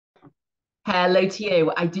Hello to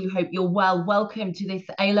you. I do hope you're well. Welcome to this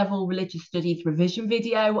A-level religious studies revision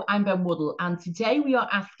video. I'm Ben Woodle, and today we are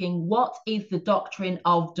asking, what is the doctrine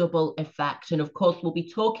of double effect? And of course, we'll be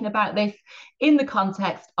talking about this in the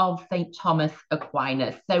context of St. Thomas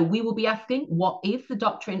Aquinas. So we will be asking, what is the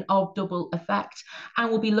doctrine of double effect? And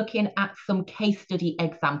we'll be looking at some case study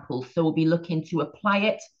examples. So we'll be looking to apply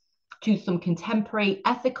it to some contemporary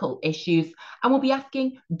ethical issues, and we'll be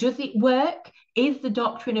asking, does it work? Is the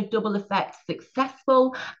doctrine of double effect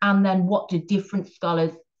successful? And then what do different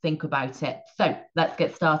scholars think about it? So let's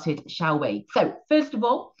get started, shall we? So first of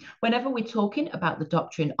all, whenever we're talking about the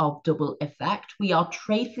doctrine of double effect, we are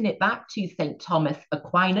tracing it back to St. Thomas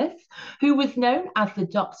Aquinas, who was known as the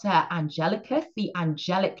Doctor Angelicus, the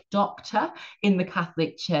angelic doctor in the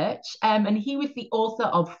Catholic Church. And he was the author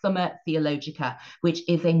of Summa Theologica, which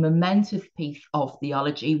is a momentous piece of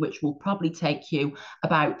theology, which will probably take you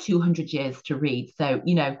about 200 years to read. So,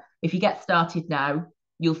 if you get started now,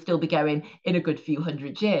 you'll still be going in a good few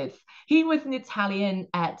hundred years. He was an Italian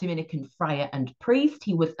Dominican friar and priest.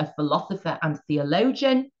 He was a philosopher and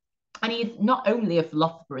theologian. And he is not only a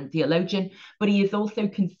philosopher and theologian, but he is also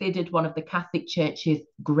considered one of the Catholic Church's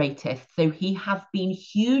greatest. So he has been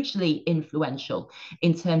hugely influential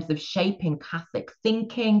in terms of shaping Catholic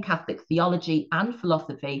thinking, Catholic theology, and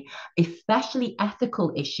philosophy, especially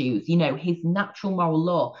ethical issues. His natural moral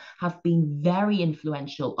law has been very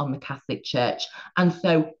influential on the Catholic Church. And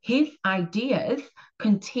so his ideas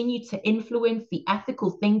continue to influence the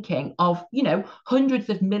ethical thinking of, hundreds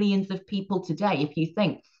of millions of people today. If you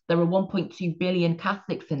think there are 1.2 billion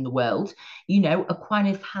Catholics in the world,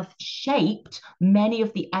 Aquinas has shaped many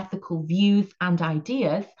of the ethical views and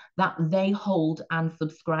ideas that they hold and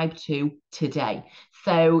subscribe to today.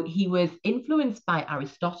 So he was influenced by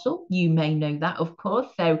Aristotle. You may know that, of course.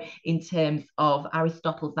 So in terms of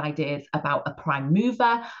Aristotle's ideas about a prime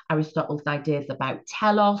mover, Aristotle's ideas about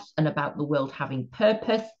telos and about the world having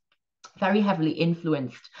purpose, very heavily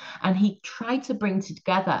influenced. And he tried to bring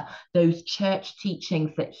together those church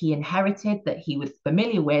teachings that he inherited, that he was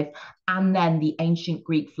familiar with, and then the ancient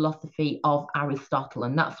Greek philosophy of Aristotle.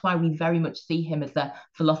 And that's why we very much see him as a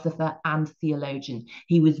philosopher and theologian.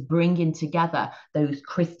 He was bringing together those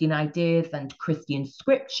Christian ideas and Christian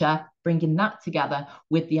scripture, bringing that together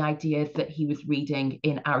with the ideas that he was reading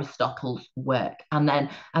in Aristotle's work. And then,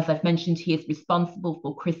 as I've mentioned, he is responsible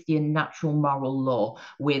for Christian natural moral law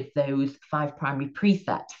with those 5 primary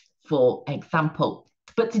precepts, for example.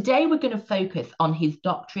 But today we're going to focus on his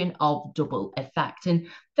doctrine of double effect. And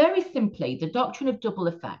very simply, the doctrine of double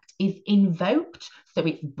effect is invoked, so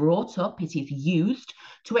it's brought up, it is used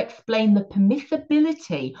to explain the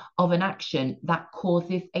permissibility of an action that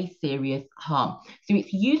causes a serious harm. So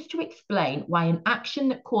it's used to explain why an action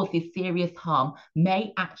that causes serious harm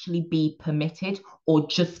may actually be permitted or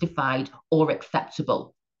justified or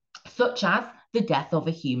acceptable, such as the death of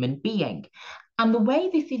a human being. And the way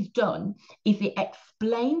this is done is it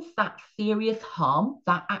explains that serious harm,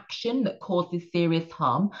 that action that causes serious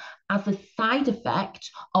harm, as a side effect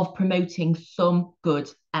of promoting some good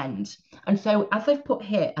end. And so, as I've put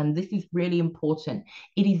here, and this is really important,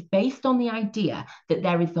 it is based on the idea that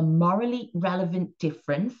there is a morally relevant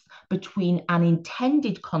difference between an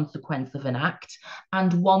intended consequence of an act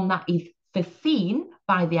and one that is foreseen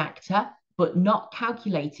by the actor but not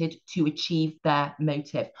calculated to achieve their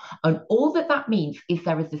motive. And all that means is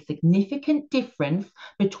there is a significant difference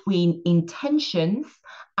between intentions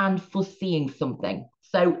and foreseeing something.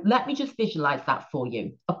 So let me just visualize that for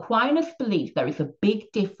you. Aquinas believes there is a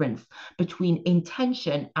big difference between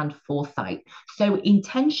intention and foresight. So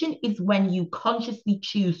intention is when you consciously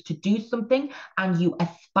choose to do something and you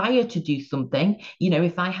aspire to do something.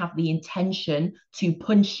 If I have the intention to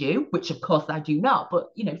punch you, which of course I do not, but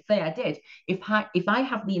say I did, if I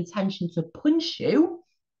have the intention to punch you,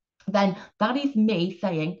 then that is me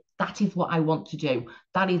saying, that is what I want to do.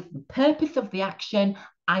 That is the purpose of the action.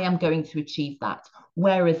 I am going to achieve that.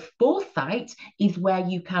 Whereas foresight is where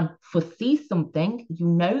you can foresee something, you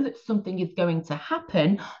know that something is going to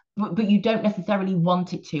happen, but you don't necessarily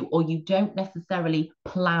want it to, or you don't necessarily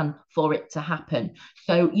plan for it to happen.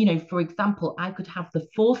 So, for example, I could have the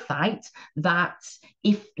foresight that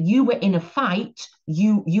if you were in a fight,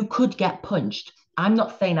 you could get punched. I'm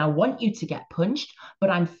not saying I want you to get punched, but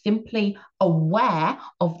I'm simply aware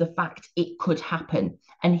of the fact it could happen.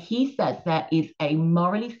 And he says there is a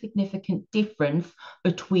morally significant difference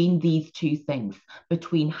between these two things,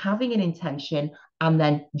 between having an intention and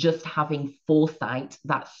then just having foresight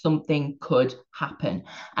that something could happen.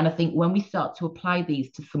 And I think when we start to apply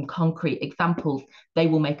these to some concrete examples, they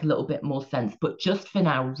will make a little bit more sense. But just for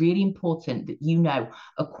now, really important that you know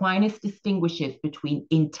Aquinas distinguishes between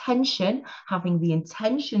intention, having the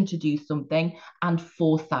intention to do something, and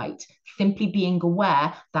foresight, simply being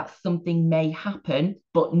aware that something may happen,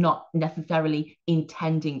 but not necessarily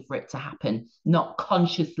intending for it to happen, not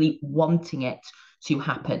consciously wanting it to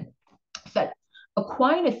happen. So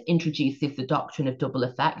Aquinas introduces the doctrine of double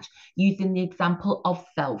effect using the example of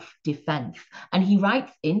self-defense. And he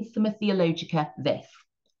writes in Summa Theologica this: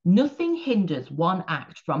 nothing hinders one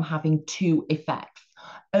act from having two effects,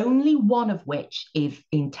 only one of which is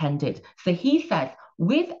intended. So he says,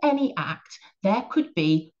 with any act, there could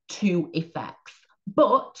be two effects,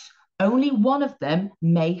 but only one of them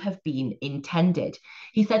may have been intended.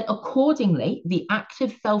 He said, accordingly, the act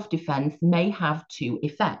of self-defense may have two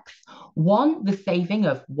effects. One, the saving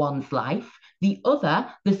of one's life, the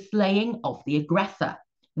other, the slaying of the aggressor.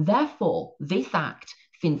 Therefore, this act,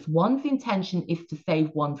 since one's intention is to save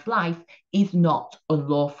one's life, is not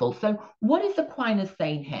unlawful. So what is Aquinas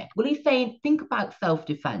saying here? Well, he's saying, think about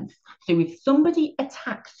self-defense. So if somebody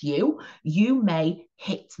attacks you, you may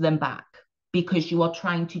hit them back because you are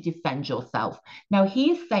trying to defend yourself. Now,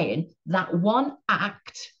 he is saying that one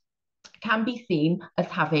act can be seen as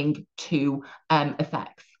having two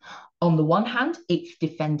effects. On the one hand, it's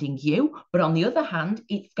defending you, but on the other hand,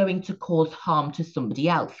 it's going to cause harm to somebody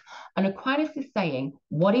else. And Aquinas is saying,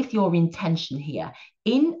 what is your intention here?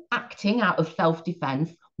 In acting out of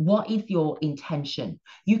self-defense, what is your intention?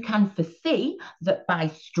 You can foresee that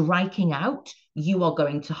by striking out, you are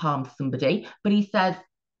going to harm somebody, but he says,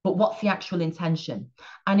 but what's the actual intention?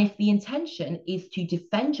 And if the intention is to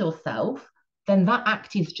defend yourself, then that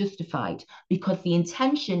act is justified because the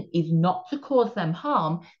intention is not to cause them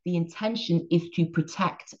harm. The intention is to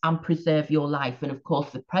protect and preserve your life. And of course,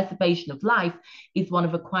 the preservation of life is one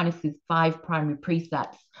of Aquinas's 5 primary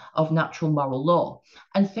precepts of natural moral law.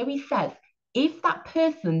 And so he says, if that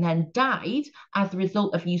person then died as a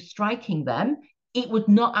result of you striking them, it would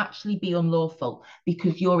not actually be unlawful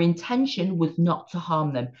because your intention was not to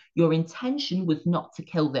harm them. Your intention was not to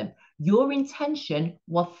kill them. Your intention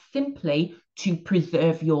was simply to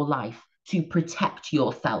preserve your life, to protect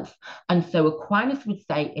yourself. And so Aquinas would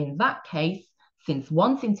say in that case, since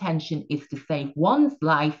one's intention is to save one's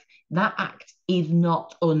life, that act is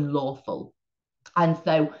not unlawful. And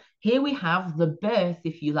so here we have the birth,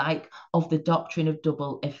 if you like, of the doctrine of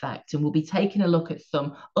double effect. And we'll be taking a look at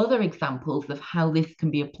some other examples of how this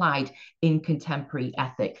can be applied in contemporary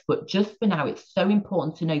ethics. But just for now, it's so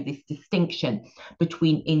important to know this distinction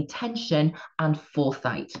between intention and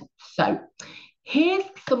foresight. So here's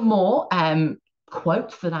some more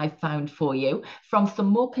quotes that I've found for you from some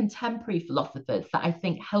more contemporary philosophers that I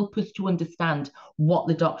think help us to understand what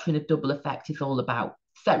the doctrine of double effect is all about.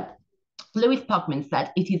 So Louis Pogman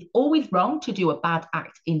said, it is always wrong to do a bad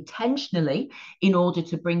act intentionally in order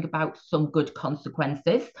to bring about some good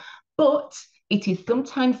consequences, but it is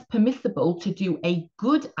sometimes permissible to do a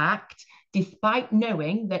good act despite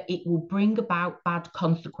knowing that it will bring about bad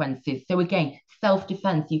consequences. So again,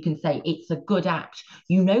 self-defense, you can say it's a good act.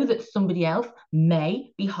 You know that somebody else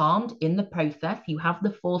may be harmed in the process. You have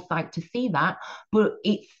the foresight to see that, but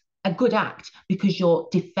it's a good act because you're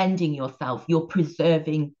defending yourself, you're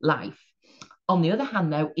preserving life. On the other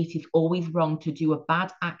hand, though, it is always wrong to do a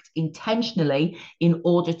bad act intentionally in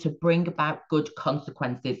order to bring about good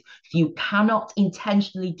consequences. So you cannot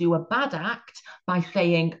intentionally do a bad act by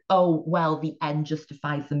saying, oh, well, the end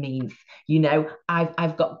justifies the means. You know,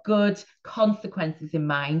 I've got good consequences in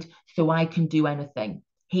mind, so I can do anything.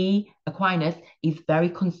 He, Aquinas, is very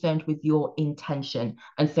concerned with your intention.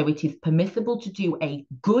 And so it is permissible to do a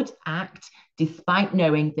good act despite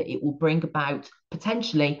knowing that it will bring about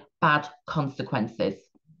potentially bad consequences.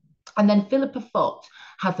 And then Philippa Foot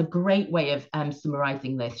has a great way of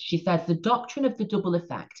summarizing this. She says, the doctrine of the double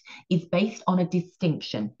effect is based on a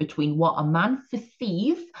distinction between what a man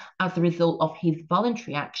foresees as a result of his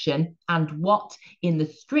voluntary action and what, in the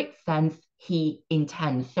strict sense, he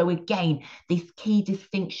intends. So again, this key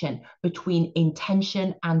distinction between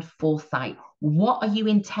intention and foresight. What are you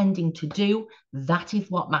intending to do? That is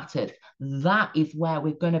what matters. That is where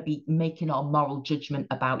we're going to be making our moral judgment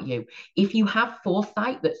about you. If you have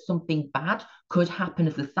foresight that something bad could happen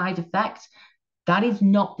as a side effect, that is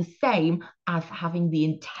not the same as having the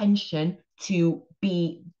intention to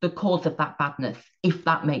be the cause of that badness, if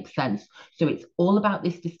that makes sense. So it's all about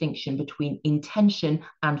this distinction between intention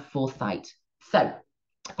and foresight. So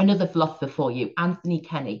another philosopher for you, Anthony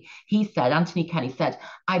Kenny said,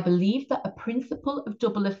 I believe that a principle of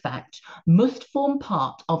double effect must form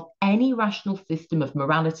part of any rational system of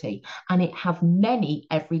morality, and it has many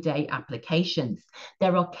everyday applications.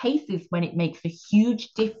 There are cases when it makes a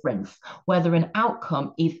huge difference whether an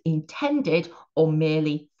outcome is intended or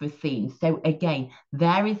merely foreseen. So again,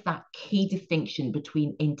 there is that key distinction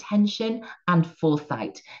between intention and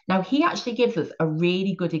foresight. Now, he actually gives us a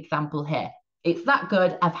really good example here. It's that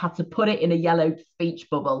good, I've had to put it in a yellow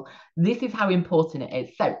speech bubble. This is how important it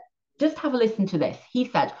is. So just have a listen to this. He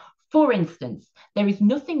said, for instance, there is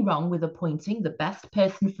nothing wrong with appointing the best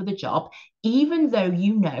person for the job, even though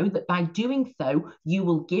you know that by doing so, you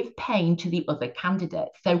will give pain to the other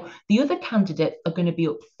candidates. So the other candidates are going to be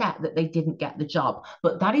upset that they didn't get the job,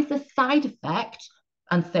 but that is a side effect.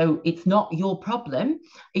 And so it's not your problem.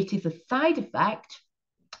 It is a side effect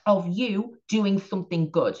of you doing something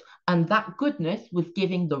good. And that goodness was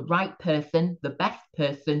giving the right person, the best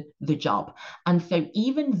person, the job. And so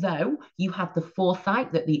even though you had the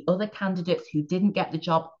foresight that the other candidates who didn't get the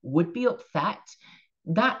job would be upset,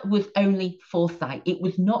 that was only foresight. It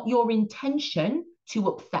was not your intention to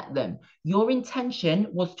upset them. Your intention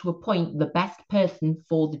was to appoint the best person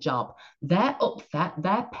for the job. Their upset,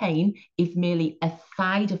 their pain is merely a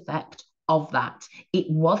side effect of that. It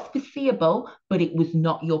was foreseeable, but it was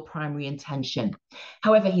not your primary intention.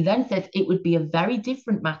 However, he then says it would be a very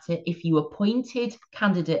different matter if you appointed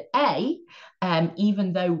candidate A,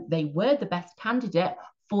 even though they were the best candidate,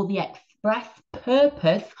 for the express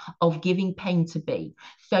purpose of giving pain to B.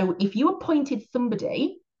 So if you appointed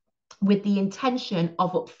somebody with the intention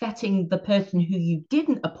of upsetting the person who you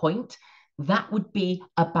didn't appoint, that would be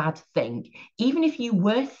a bad thing. Even if you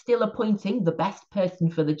were still appointing the best person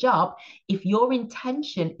for the job, if your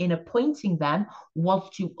intention in appointing them was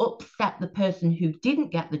to upset the person who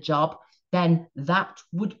didn't get the job, then that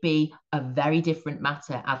would be a very different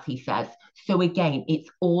matter, as he says. So again, it's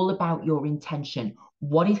all about your intention.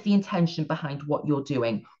 What is the intention behind what you're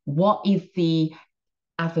doing? What is the,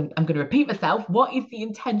 as I'm going to repeat myself, what is the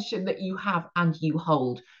intention that you have and you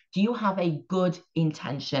hold? Do you have a good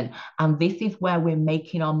intention? And this is where we're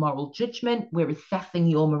making our moral judgment. We're assessing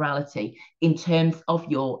your morality in terms of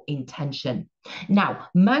your intention. Now,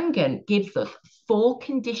 Mangan gives us 4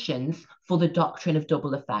 conditions for the doctrine of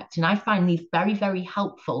double effect. And I find these very, very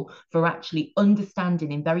helpful for actually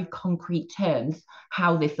understanding in very concrete terms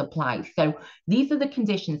how this applies. So these are the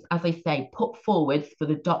conditions, as I say, put forward for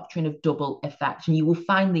the doctrine of double effect. And you will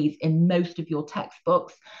find these in most of your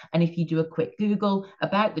textbooks. And if you do a quick Google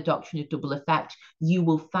about the doctrine of double effect, you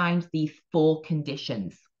will find these 4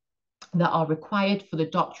 conditions that are required for the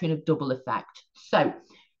doctrine of double effect. So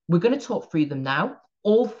we're going to talk through them now.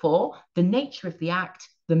 All 4: the nature of the act,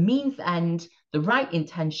 the means end, the right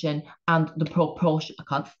intention, and the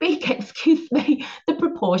the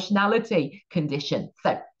proportionality condition.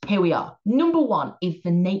 So here we are. Number 1 is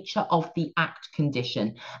the nature of the act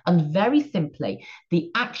condition. And very simply,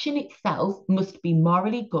 the action itself must be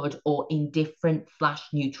morally good or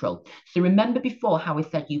indifferent/neutral. So remember before how I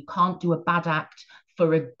said you can't do a bad act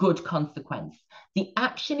for a good consequence. The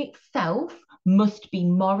action itself must be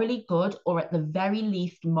morally good or at the very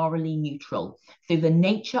least morally neutral. So the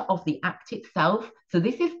nature of the act itself. So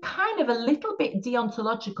this is kind of a little bit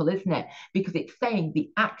deontological, isn't it? Because it's saying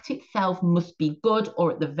the act itself must be good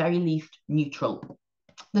or at the very least neutral.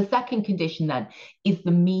 The second condition then is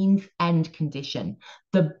the means end condition.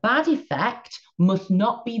 The bad effect must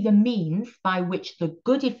not be the means by which the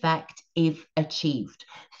good effect is achieved.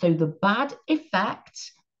 So the bad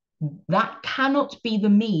effect, that cannot be the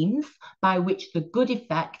means by which the good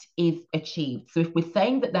effect is achieved. So if we're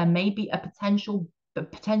saying that there may be a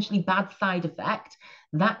potentially bad side effect,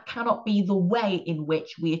 that cannot be the way in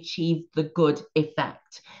which we achieve the good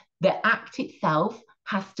effect. The act itself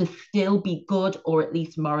has to still be good or at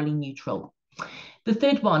least morally neutral. The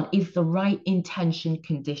third one is the right intention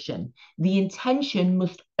condition. The intention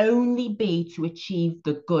must only be to achieve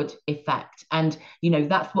the good effect. And,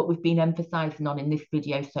 that's what we've been emphasizing on in this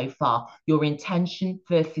video so far, your intention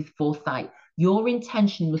versus foresight. Your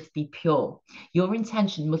intention must be pure. Your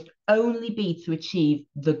intention must only be to achieve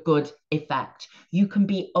the good effect. You can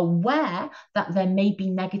be aware that there may be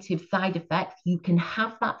negative side effects. You can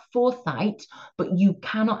have that foresight, but you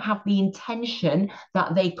cannot have the intention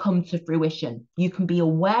that they come to fruition. You can be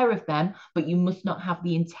aware of them, but you must not have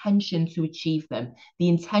the intention to achieve them. The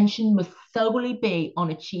intention must solely be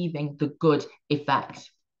on achieving the good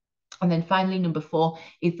effect. And then finally, number 4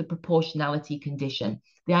 is the proportionality condition.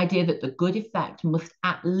 the idea that the good effect must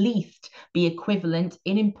at least be equivalent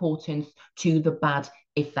in importance to the bad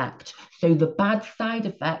effect. So the bad side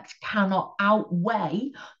effect cannot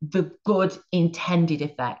outweigh the good intended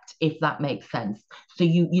effect, if that makes sense. So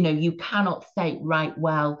you cannot say, right,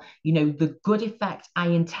 well, the good effect I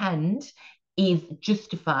intend is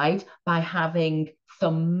justified by having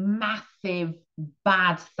some massive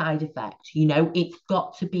bad side effect. It's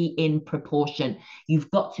got to be in proportion.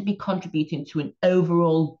 You've got to be contributing to an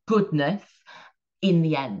overall goodness in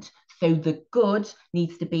the end. So the good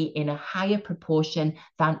needs to be in a higher proportion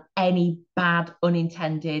than any bad,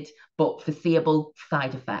 unintended, but foreseeable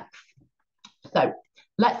side effects. So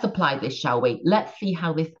let's apply this, shall we? Let's see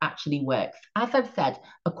how this actually works. As I've said,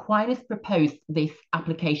 Aquinas proposed this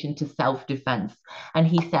application to self-defense, and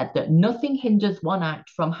he said that nothing hinders one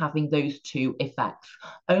act from having those two effects,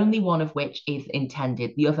 only one of which is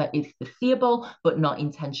intended. The other is foreseeable, but not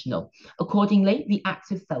intentional. Accordingly, the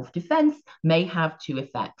act of self-defense may have two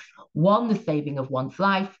effects. One, the saving of one's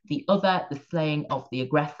life, the other, the slaying of the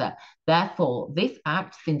aggressor. Therefore, this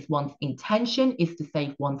act, since one's intention is to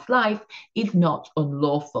save one's life, is not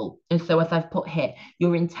unlawful. And so, as I've put here,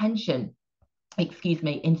 your intention,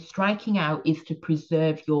 in striking out is to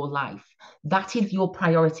preserve your life. That is your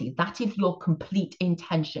priority. That is your complete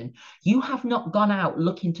intention. You have not gone out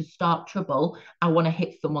looking to start trouble. I want to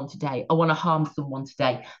hit someone today. I want to harm someone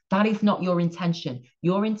today. That is not your intention.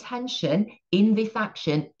 Your intention in this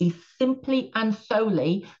action is simply and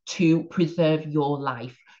solely to preserve your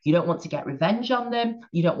life. You don't want to get revenge on them.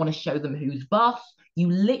 You don't want to show them who's boss. You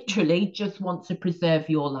literally just want to preserve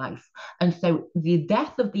your life. And so the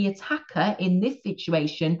death of the attacker in this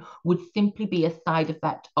situation would simply be a side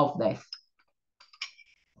effect of this.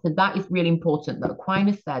 So that is really important, that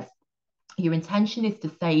Aquinas says your intention is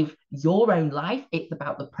to save your own life. It's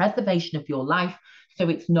about the preservation of your life, so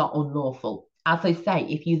it's not unlawful. As I say,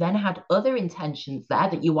 if you then had other intentions there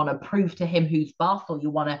that you want to prove to him who's boss, or you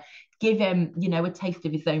want to give him, a taste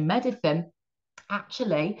of his own medicine,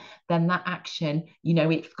 actually, then that action,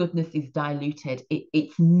 its goodness is diluted.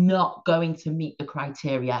 It's not going to meet the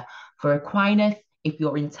criteria. For Aquinas, if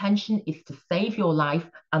your intention is to save your life,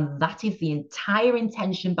 and that is the entire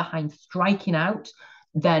intention behind striking out,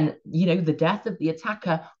 then, the death of the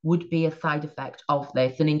attacker would be a side effect of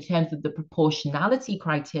this. And in terms of the proportionality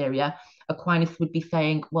criteria, Aquinas would be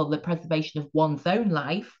saying, well, the preservation of one's own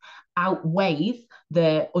life outweighs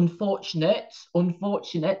the unfortunate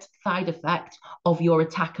side effect of your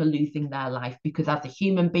attacker losing their life, because as a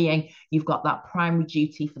human being, you've got that primary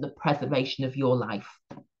duty for the preservation of your life.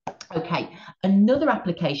 Okay, another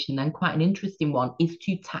application then, quite an interesting one, is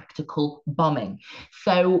to tactical bombing.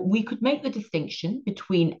 So we could make the distinction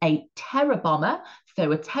between a terror bomber,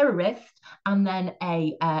 so a terrorist, and then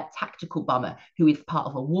a tactical bomber who is part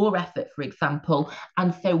of a war effort, for example.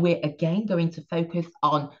 And so we're again going to focus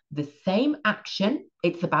on the same action.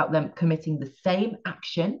 It's about them committing the same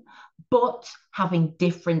action, but having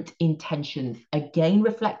different intentions, again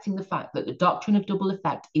reflecting the fact that the doctrine of double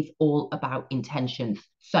effect is all about intentions.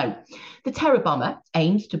 So the terror bomber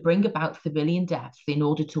aims to bring about civilian deaths in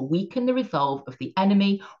order to weaken the resolve of the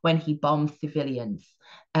enemy when he bombs civilians.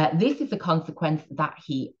 This is a consequence that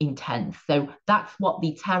he intends. So that's what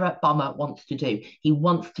the terror bomber wants to do. He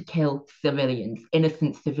wants to kill civilians,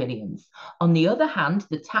 innocent civilians. On the other hand,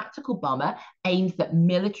 the tactical bomber aims at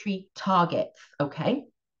military targets, okay?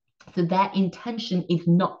 So their intention is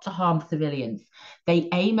not to harm civilians. They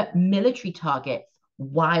aim at military targets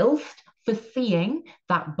whilst foreseeing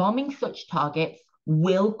that bombing such targets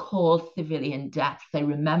will cause civilian death. So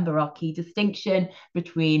remember our key distinction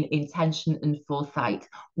between intention and foresight.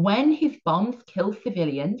 When his bombs kill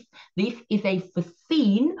civilians, this is a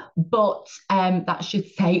foreseen, but that should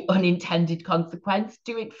say unintended consequence.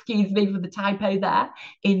 Do excuse me for the typo there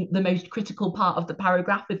in the most critical part of the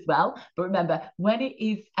paragraph as well. But remember, when it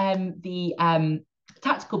is the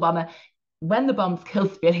tactical bomber, when the bombs kill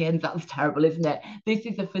civilians, that's terrible, isn't it? This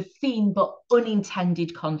is a foreseen but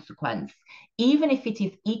unintended consequence. Even if it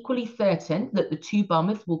is equally certain that the two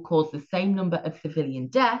bombers will cause the same number of civilian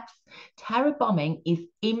deaths, terror bombing is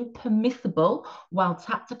impermissible while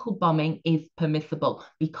tactical bombing is permissible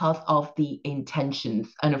because of the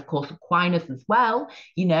intentions. And of course, Aquinas as well,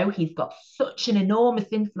 he's got such an enormous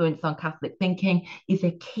influence on Catholic thinking, is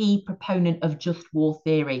a key proponent of just war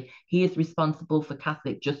theory. He is responsible for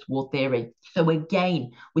Catholic just war theory. So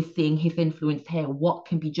again, we're seeing his influence here. What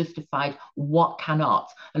can be justified, what cannot?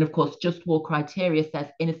 And of course, just war criteria says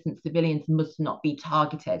innocent civilians must not be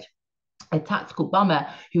targeted. A tactical bomber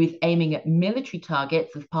who is aiming at military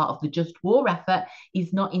targets as part of the just war effort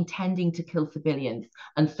is not intending to kill civilians.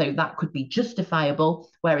 And so that could be justifiable,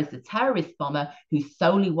 whereas the terrorist bomber who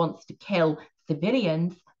solely wants to kill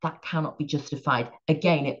civilians, that cannot be justified.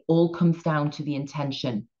 Again, it all comes down to the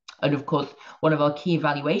intention. And of course, one of our key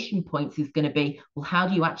evaluation points is going to be, well, how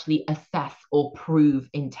do you actually assess or prove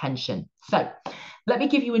intention? So let me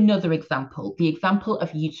give you another example, the example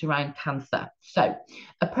of uterine cancer. So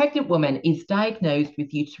a pregnant woman is diagnosed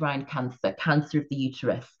with uterine cancer, cancer of the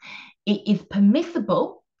uterus. It is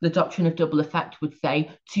permissible, the doctrine of double effect would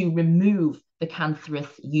say, to remove the cancerous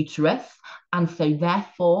uterus, and so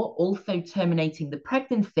therefore also terminating the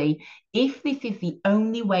pregnancy if this is the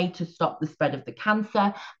only way to stop the spread of the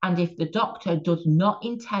cancer, and if the doctor does not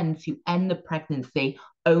intend to end the pregnancy,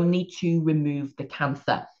 only to remove the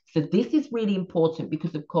cancer. So this is really important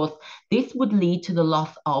because, of course, this would lead to the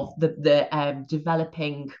loss of the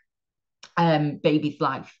developing baby's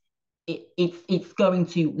life. It's going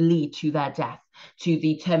to lead to their death, to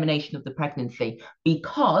the termination of the pregnancy,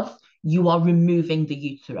 because you are removing the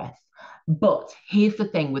uterus. But here's the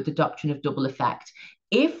thing with the doctrine of double effect.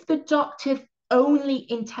 If the doctor's only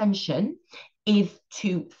intention is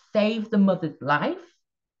to save the mother's life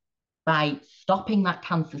by stopping that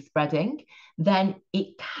cancer spreading, then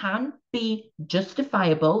it can be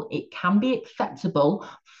justifiable, it can be acceptable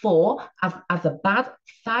for, as a bad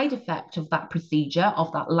side effect of that procedure,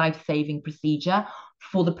 of that life-saving procedure,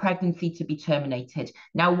 for the pregnancy to be terminated.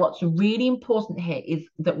 Now, what's really important here is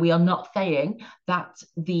that we are not saying that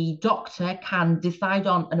the doctor can decide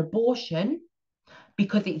on an abortion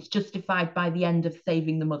because it's justified by the end of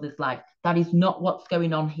saving the mother's life. That is not what's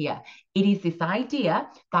going on here. It is this idea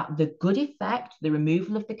that the good effect, the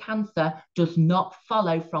removal of the cancer, does not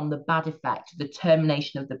follow from the bad effect, the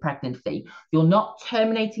termination of the pregnancy. You're not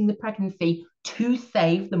terminating the pregnancy to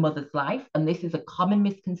save the mother's life, and this is a common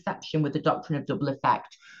misconception with the doctrine of double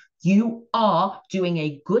effect. You are doing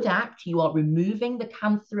a good act. You are removing the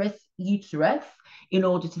cancerous uterus in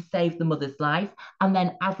order to save the mother's life. And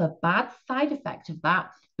then as a bad side effect of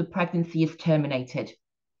that, the pregnancy is terminated.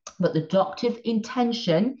 But the doctor's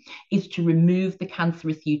intention is to remove the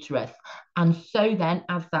cancerous uterus. And so then,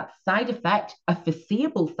 as that side effect, a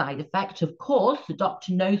foreseeable side effect, of course, the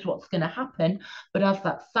doctor knows what's going to happen, but as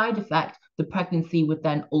that side effect, the pregnancy would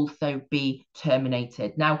then also be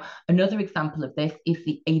terminated. Now, another example of this is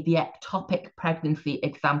the ectopic pregnancy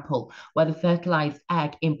example, where the fertilized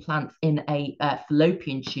egg implants in a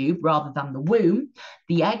fallopian tube rather than the womb.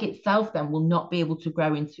 The egg itself then will not be able to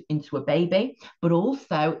grow into a baby, but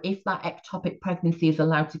also if that ectopic pregnancy is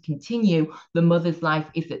allowed to continue, the mother's life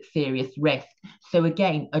is at serious risk. So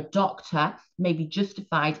again, a doctor may be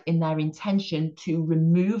justified in their intention to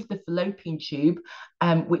remove the fallopian tube,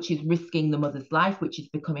 which is risking the mother's life, which is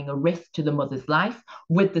becoming a risk to the mother's life,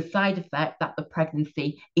 with the side effect that the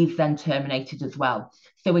pregnancy is then terminated as well.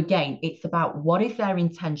 So again, it's about what is their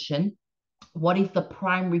intention, what is the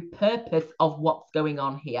primary purpose of what's going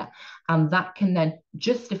on here, and that can then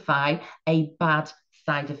justify a bad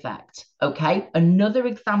side effect. Okay, another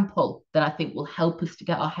example that I think will help us to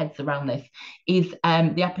get our heads around this is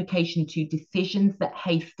the application to decisions that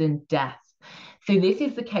hasten death. So this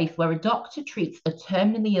is the case where a doctor treats a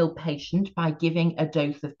terminally ill patient by giving a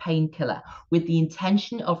dose of painkiller with the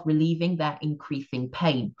intention of relieving their increasing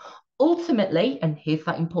pain. Ultimately, and here's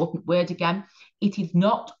that important word again, it is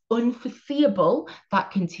not unforeseeable that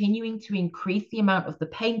continuing to increase the amount of the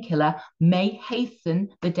painkiller may hasten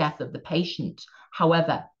the death of the patient.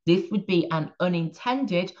 However, this would be an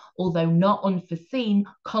unintended, although not unforeseen,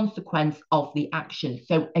 consequence of the action.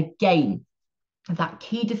 So again, that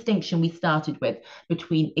key distinction we started with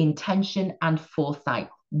between intention and foresight.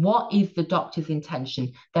 What is the doctor's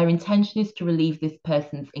intention? Their intention is to relieve this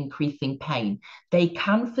person's increasing pain. They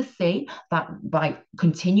can foresee that by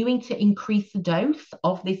continuing to increase the dose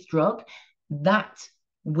of this drug, that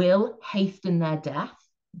will hasten their death,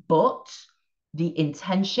 but the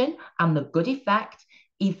intention and the good effect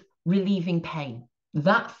is relieving pain.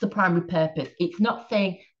 That's the primary purpose. It's not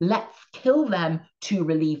saying, let's kill them to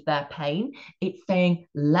relieve their pain. It's saying,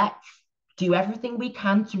 let's do everything we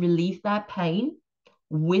can to relieve their pain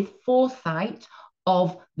with foresight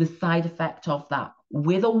of the side effect of that,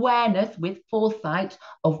 with awareness, with foresight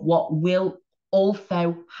of what will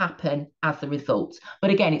also happen as a result.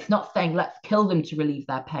 But again, it's not saying let's kill them to relieve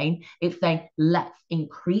their pain. It's saying let's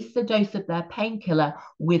increase the dose of their painkiller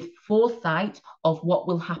with foresight of what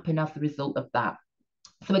will happen as a result of that.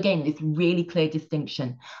 So again, this really clear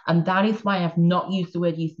distinction. And that is why I've not used the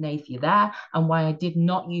word euthanasia there and why I did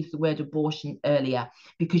not use the word abortion earlier,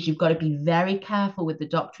 because you've got to be very careful with the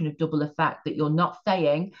doctrine of double effect, that you're not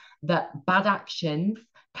saying that bad actions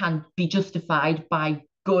can be justified by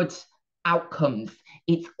good outcomes.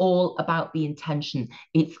 It's all about the intention.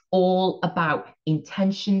 It's all about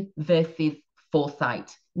intention versus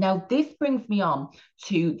foresight. Now, this brings me on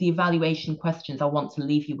to the evaluation questions I want to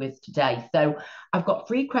leave you with today. So I've got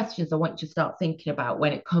 3 questions I want you to start thinking about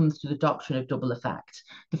when it comes to the doctrine of double effect.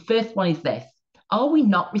 The first one is this: are we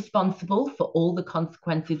not responsible for all the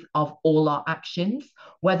consequences of all our actions,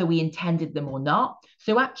 whether we intended them or not?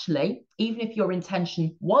 So actually, even if your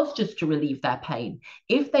intention was just to relieve their pain,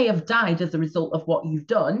 if they have died as a result of what you've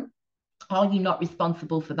done, are you not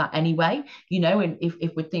responsible for that anyway? And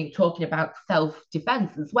if we're talking about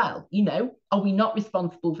self-defense as well, are we not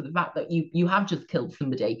responsible for the fact that you have just killed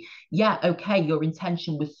somebody? Yeah, okay, your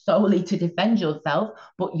intention was solely to defend yourself,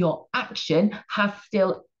 but your action has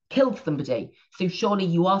still killed somebody. So surely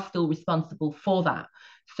you are still responsible for that.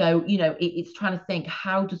 So, it's trying to think,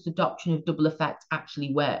 how does the doctrine of double effect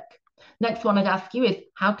actually work? Next one I'd ask you is,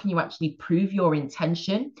 how can you actually prove your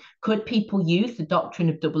intention? Could people use the doctrine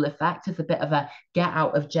of double effect as a bit of a get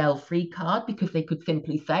out of jail free card, because they could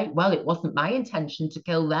simply say, well, it wasn't my intention to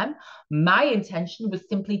kill them. My intention was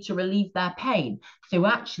simply to relieve their pain. So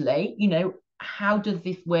actually, how does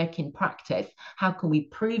this work in practice? How can we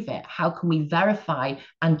prove it? How can we verify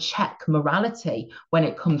and check morality when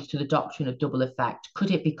it comes to the doctrine of double effect? Could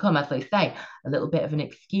it become, as I say, a little bit of an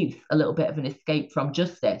excuse, a little bit of an escape from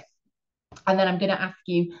justice? And then I'm going to ask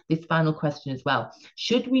you this final question as well.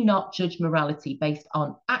 Should we not judge morality based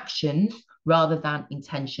on actions rather than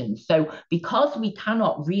intentions? So because we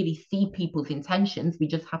cannot really see people's intentions, we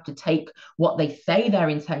just have to take what they say their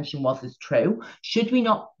intention was as true. Should we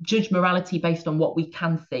not judge morality based on what we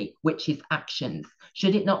can see, which is actions?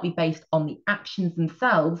 Should it not be based on the actions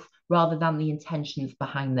themselves rather than the intentions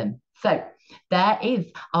behind them? So there is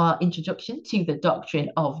our introduction to the doctrine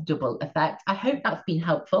of double effect. I hope that's been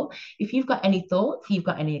helpful. If you've got any thoughts, you've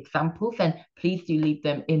got any examples, then please do leave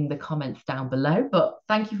them in the comments down below. But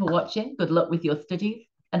thank you for watching. Good luck with your studies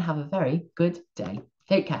and have a very good day.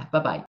 Take care. Bye-bye.